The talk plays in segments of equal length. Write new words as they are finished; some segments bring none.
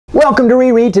Welcome to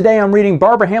Reread. Today I'm reading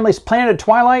Barbara Hambley's Planet of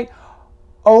Twilight.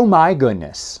 Oh my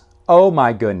goodness. Oh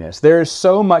my goodness. There's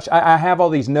so much. I have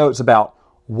all these notes about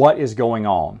what is going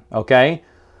on, okay?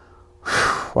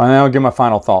 Well, I'll give my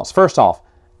final thoughts. First off,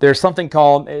 there's something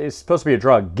called, it's supposed to be a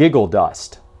drug, giggle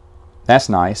dust. That's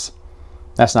nice.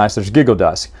 That's nice. There's giggle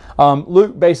dust.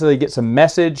 Luke basically gets a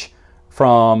message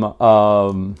from,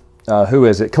 who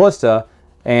is it? Callista.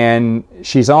 And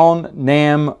she's on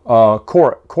Nam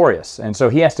Chorus, and so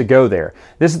he has to go there.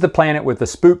 This is the planet with the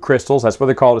spook crystals. That's what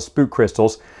they're called, the spook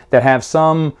crystals, that have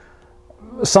something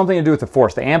to do with the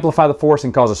Force. They amplify the Force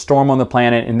and cause a storm on the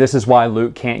planet, and this is why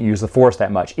Luke can't use the Force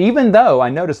that much. Even though,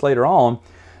 I noticed later on,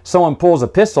 someone pulls a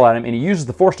pistol at him and he uses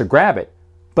the Force to grab it,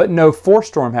 but no Force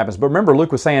storm happens. But remember,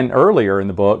 Luke was saying earlier in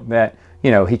the book that,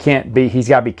 you know, he's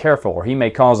got to be careful, or he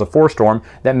may cause a Force storm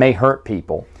that may hurt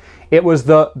people. It was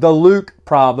the Luke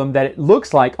problem that it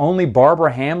looks like only Barbara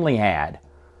Hambley had.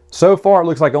 So far, it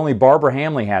looks like only Barbara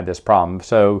Hambley had this problem.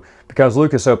 So, because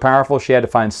Luke is so powerful, she had to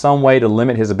find some way to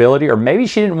limit his ability. Or maybe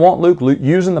she didn't want Luke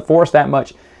using the Force that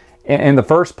much in the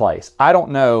first place. I don't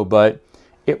know, but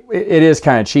it is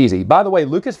kind of cheesy. By the way,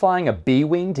 Luke is flying a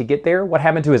B-Wing to get there. What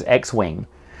happened to his X-Wing?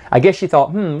 I guess she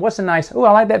thought, what's a nice... Oh,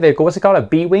 I like that vehicle. What's it called? A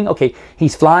B-Wing? Okay,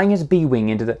 he's flying his B-Wing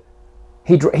into the...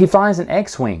 He flies an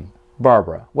X-Wing.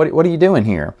 Barbara, what are you doing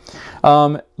here?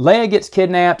 Leia gets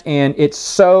kidnapped, and it's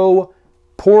so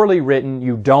poorly written,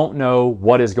 you don't know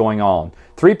what is going on.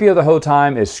 3PO the whole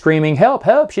time is screaming, help,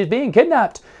 help, she's being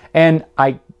kidnapped. And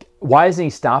why isn't he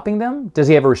stopping them? Does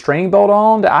he have a restraining belt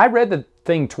on? I read the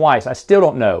thing twice. I still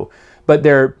don't know. But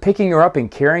they're picking her up and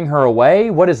carrying her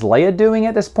away. What is Leia doing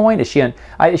at this point? Is she?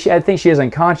 I think she is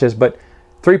unconscious, but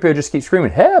 3PO just keeps screaming,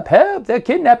 help, help, they're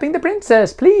kidnapping the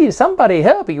princess. Please, somebody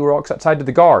help. He walks outside to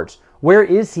the guards. Where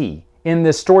is he in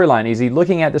this storyline? Is he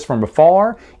looking at this from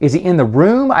afar? Is he in the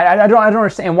room? I don't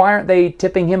understand. Why aren't they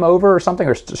tipping him over or something,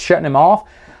 or shutting him off?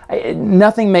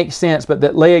 Nothing makes sense but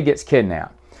that Leia gets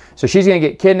kidnapped. So she's going to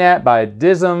get kidnapped by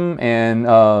Dism and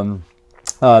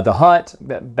the Hutt,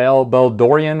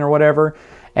 Beldorian or whatever,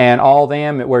 and all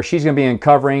them, where she's going to be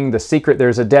uncovering the secret.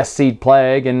 There's a Death Seed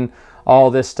plague and all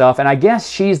this stuff. And I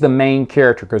guess she's the main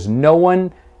character because no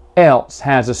one else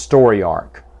has a story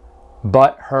arc.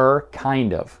 But her,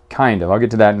 kind of. I'll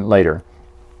get to that later.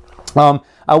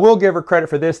 I will give her credit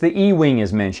for this. The E-Wing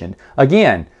is mentioned.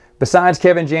 Again, besides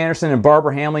Kevin Janderson and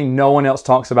Barbara Hambley, no one else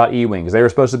talks about E-Wings. They were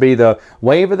supposed to be the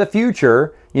wave of the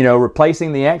future, you know,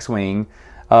 replacing the X-Wing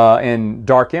in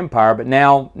Dark Empire. But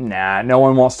now, no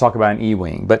one wants to talk about an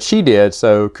E-Wing. But she did,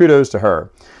 so kudos to her.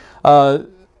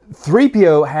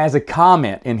 3PO has a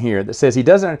comment in here that says he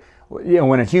doesn't... You know,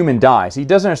 when a human dies, he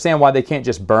doesn't understand why they can't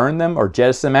just burn them or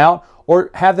jettison them out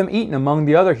or have them eaten among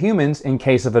the other humans in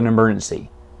case of an emergency.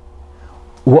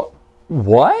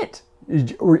 What?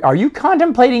 Are you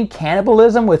contemplating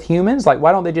cannibalism with humans? Like,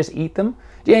 why don't they just eat them?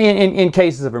 In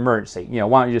cases of emergency. You know,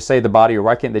 why don't you just save the body, or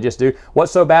why can't they just do...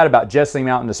 What's so bad about jettisoning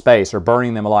them out into space or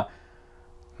burning them alive?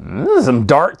 Some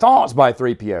dark thoughts by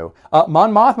 3PO.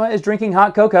 Mon Mothma is drinking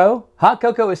hot cocoa. Hot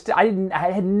cocoa is... I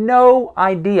had no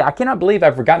idea. I cannot believe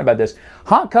I've forgotten about this.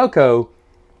 Hot cocoa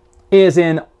is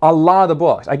in a lot of the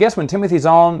books. I guess when Timothy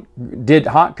Zahn did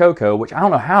Hot Cocoa, which I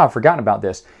don't know how I've forgotten about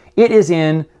this, it is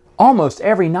in almost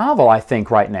every novel, I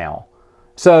think, right now.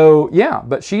 So, yeah,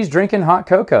 but she's drinking hot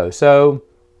cocoa. So,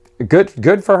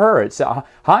 good for her. It's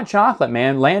hot chocolate,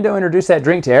 man. Lando introduced that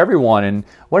drink to everyone, and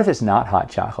what if it's not hot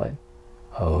chocolate?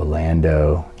 Oh,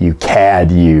 Lando, you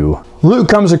cad, you. Luke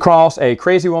comes across a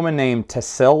crazy woman named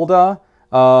Tesselda,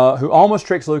 who almost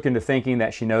tricks Luke into thinking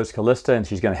that she knows Callista and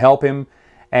she's going to help him.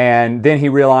 And then he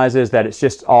realizes that it's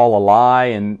just all a lie,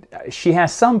 and she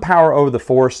has some power over the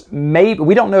Force. Maybe,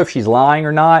 we don't know if she's lying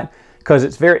or not, because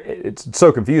it's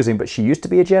so confusing, but she used to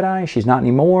be a Jedi. She's not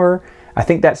anymore. I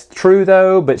think that's true,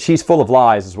 though, but she's full of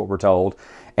lies, is what we're told.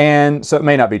 And so it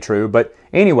may not be true. But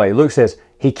anyway, Luke says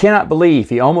he cannot believe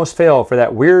he almost fell for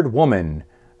that weird woman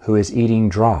who is eating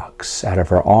drox out of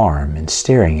her arm and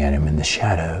staring at him in the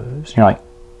shadows. And you're like,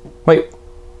 wait,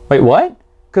 what?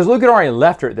 Because Luke had already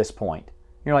left her at this point.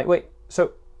 You're like, wait,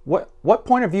 so what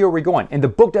point of view are we going? And the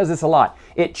book does this a lot.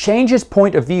 It changes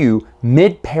point of view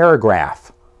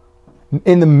mid-paragraph.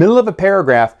 In the middle of a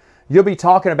paragraph, you'll be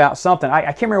talking about something. I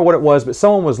can't remember what it was, but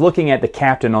someone was looking at the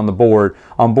captain on board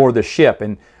the ship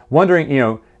and wondering, you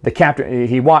know, the captain,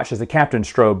 he watched as the captain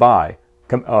strode by.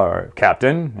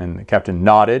 Captain, and the captain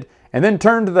nodded, and then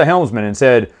turned to the helmsman and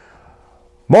said,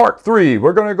 Mark 3,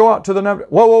 we're going to go out to the...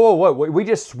 Whoa. We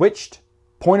just switched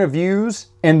point of views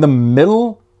in the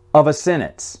middle of a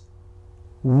sentence.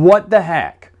 What the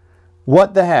heck?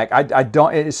 What the heck? I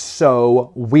don't... It is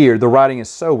so weird. The writing is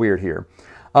so weird here.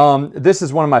 This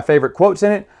is one of my favorite quotes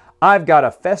in it. I've got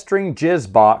a festering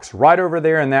jizz box right over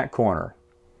there in that corner.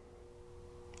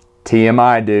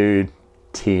 TMI, dude.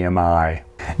 TMI.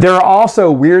 There are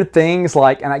also weird things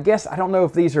like, and I guess, I don't know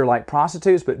if these are like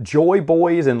prostitutes, but joy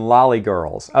boys and lolly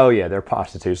girls. Oh yeah, they're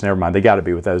prostitutes. Never mind. They got to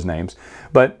be with those names.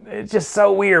 But it's just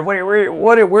so weird.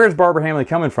 Where's Barbara Hambley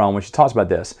coming from when she talks about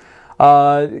this?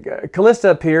 Callista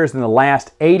appears in the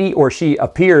last 80, or she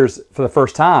appears for the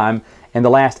first time in the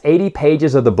last 80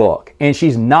 pages of the book. And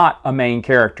she's not a main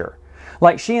character.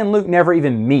 Like, she and Luke never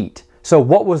even meet. So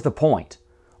what was the point?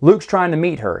 Luke's trying to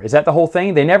meet her. Is that the whole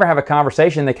thing? They never have a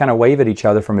conversation. They kind of wave at each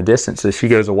other from a distance as she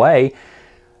goes away.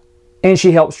 And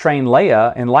she helps train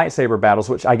Leia in lightsaber battles,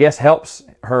 which I guess helps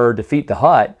her defeat the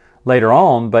Hutt later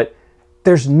on. But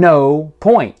there's no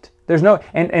point. There's no...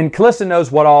 And Callista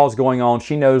knows what all is going on.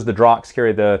 She knows the Drox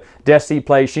carry the Death Seed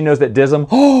plate. She knows that Dism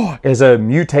is a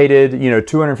mutated,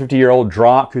 250-year-old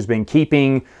Drox who's been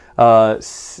keeping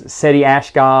Seti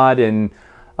Ashgod and...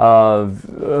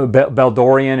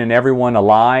 Beldorian and everyone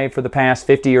alive for the past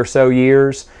 50 or so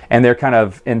years, and they're kind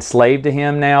of enslaved to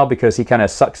him now because he kind of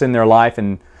sucks in their life,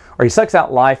 or he sucks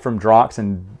out life from Drox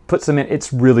and puts them in,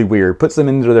 it's really weird, puts them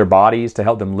into their bodies to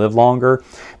help them live longer,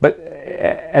 but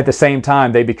at the same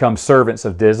time they become servants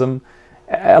of Dism.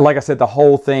 Like I said, the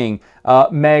whole thing,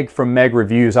 Meg from Meg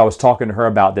Reviews, I was talking to her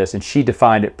about this, and she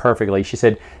defined it perfectly. She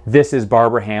said, this is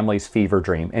Barbara Hambley's fever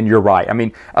dream. And you're right. I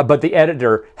mean, but the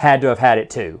editor had to have had it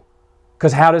too.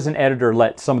 Because how does an editor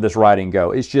let some of this writing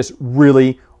go? It's just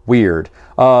really weird.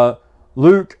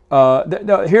 Luke,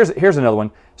 here's another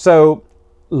one. So,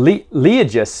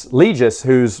 Legis,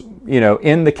 who's,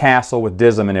 in the castle with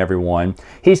Dism and everyone,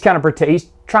 he's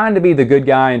trying to be the good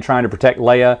guy and trying to protect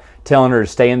Leia, telling her to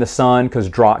stay in the sun because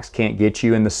Drox can't get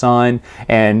you in the sun.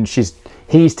 And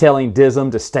he's telling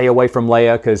Dism to stay away from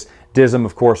Leia because Dism,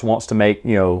 of course, wants to make,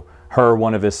 her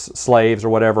one of his slaves or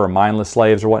whatever, or mindless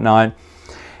slaves or whatnot.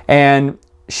 And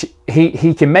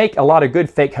he can make a lot of good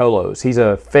fake holos. He's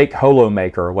a fake holo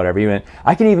maker or whatever.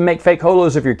 I can even make fake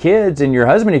holos of your kids and your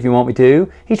husband if you want me to.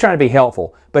 He's trying to be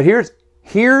helpful. But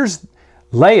here's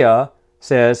Leia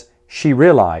says she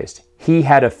realized he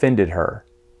had offended her.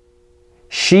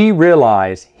 She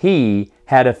realized he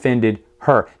had offended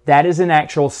her. That is an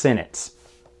actual sentence.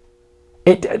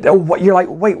 You're like,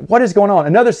 wait, what is going on?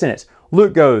 Another sentence.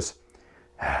 Luke goes,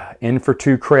 in for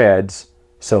 2 creds,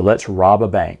 so let's rob a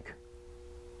bank.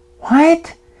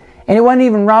 What? And it wasn't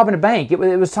even robbing a bank. It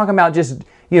was talking about just,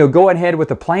 go ahead with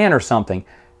the plan or something.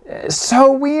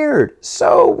 So weird.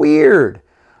 So weird.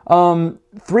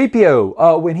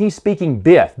 3PO, when he's speaking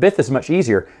Bith is much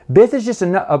easier. Bith is just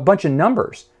a bunch of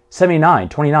numbers. 79,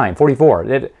 29,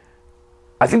 44.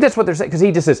 I think that's what they're saying, because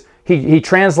he just says, he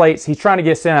translates, he's trying to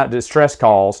get sent out distress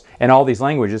calls in all these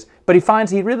languages, but he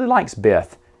finds he really likes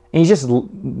Bith. And he's just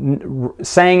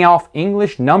saying off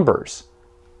English numbers.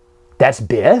 That's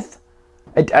Bith?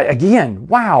 Again,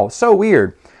 wow, so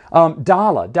weird.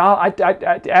 Dala,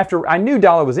 after I knew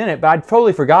Dala was in it, but I'd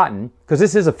totally forgotten, because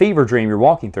this is a fever dream you're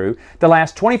walking through. The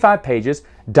last 25 pages,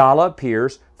 Dala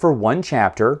appears for 1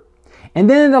 chapter, and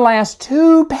then in the last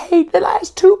 2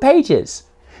 pages,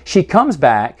 she comes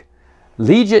back.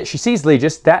 She sees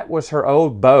Legis. That was her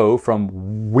old beau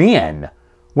from when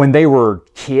they were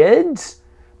kids.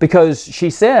 Because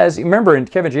she says, remember in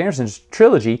Kevin J. Anderson's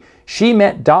trilogy, she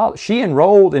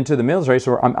enrolled into the military,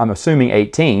 so I'm assuming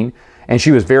 18, and she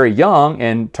was very young,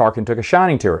 and Tarkin took a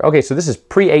shining to her. Okay, so this is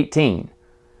pre-18,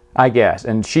 I guess,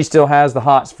 and she still has the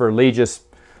hots for Legis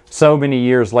so many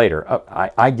years later,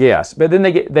 I guess. But then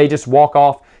they just walk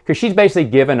off, because she's basically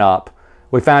given up.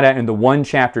 We found out in the 1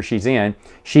 chapter she's in,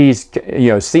 she's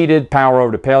ceded power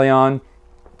over to Pelion,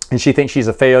 and she thinks she's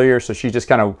a failure, so she's just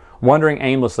kind of wandering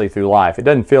aimlessly through life. It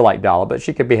doesn't feel like Dala, but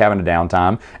she could be having a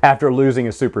downtime. After losing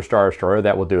a Super Star Destroyer,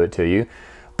 that will do it to you.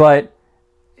 But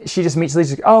she just meets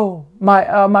Lisa. Oh, my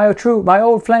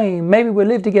old flame. Maybe we'll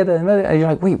live together. And you're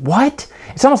like, wait, what?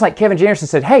 It's almost like Kevin J. Anderson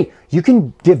said, hey, you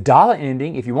can give Dala an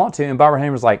ending if you want to. And Barbara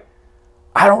Hambley was like,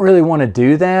 I don't really want to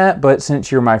do that, but since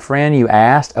you're my friend, you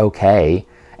asked, okay.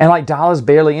 And like Dala's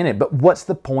barely in it, but what's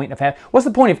the point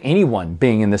of anyone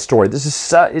being in this story? This is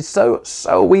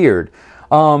so weird.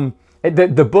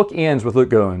 The book ends with Luke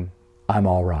going, I'm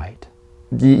all right.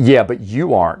 Yeah, but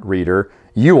you aren't, reader.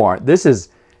 You aren't. This is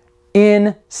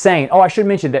insane. Oh, I should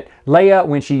mention that Leia,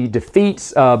 when she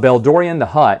defeats Beldorian the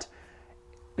Hutt,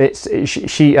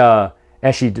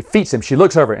 as she defeats him, she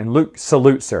looks over and Luke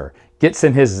salutes her, gets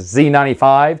in his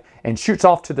Z95 and shoots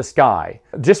off to the sky.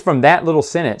 Just from that little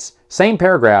sentence, same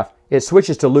paragraph, it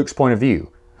switches to Luke's point of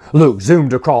view. Luke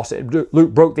zoomed across it.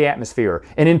 Luke broke the atmosphere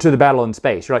and into the battle in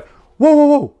space. You're like, whoa, whoa,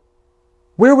 whoa.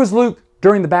 Where was Luke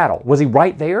during the battle? Was he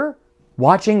right there?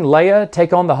 watching Leia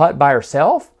take on the Hutt by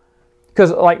herself?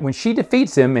 Because like when she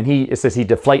defeats him and it says he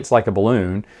deflates like a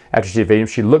balloon after she defeats him,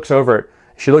 she looks over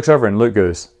and Luke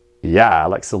goes, yeah,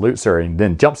 like salutes her and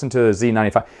then jumps into a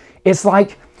Z95. It's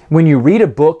like when you read a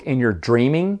book and you're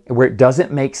dreaming where it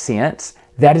doesn't make sense.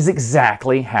 That is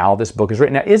exactly how this book is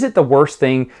written. Now, is it the worst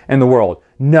thing in the world?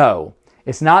 No,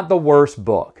 it's not the worst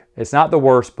book. It's not the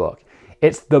worst book.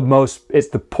 It's the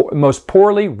most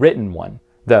poorly written one,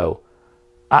 though.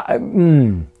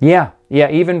 Yeah,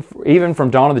 even from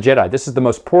Dawn of the Jedi, this is the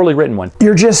most poorly written one.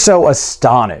 You're just so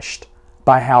astonished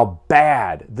by how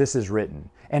bad this is written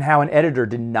and how an editor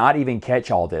did not even catch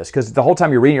all this. Because the whole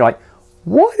time you're reading, you're like,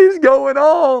 what is going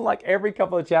on? Like every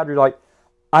couple of chapters, you're like,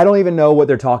 I don't even know what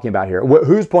they're talking about here.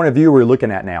 Whose point of view are we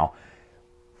looking at now?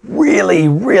 Really,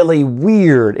 really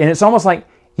weird. And it's almost like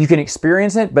you can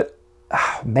experience it, but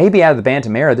maybe out of the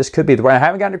Bantam era, this could be the way. I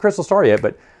haven't gotten to Crystal Star yet,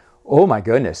 but oh my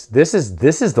goodness, this is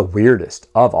the weirdest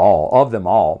of them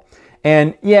all.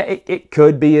 And yeah, it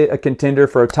could be a contender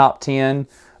for a top 10,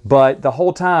 but the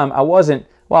whole time I was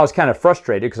kind of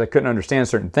frustrated because I couldn't understand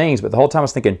certain things, but the whole time I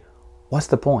was thinking, what's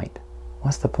the point?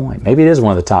 What's the point? Maybe it is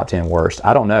one of the top 10 worst.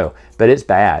 I don't know, but it's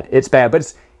bad. It's bad, but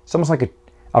it's almost like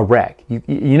a wreck.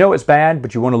 You know it's bad,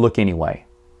 but you want to look anyway.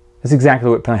 That's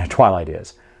exactly what Planet Twilight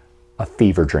is. A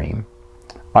fever dream.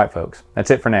 All right, folks,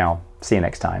 that's it for now. See you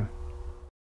next time.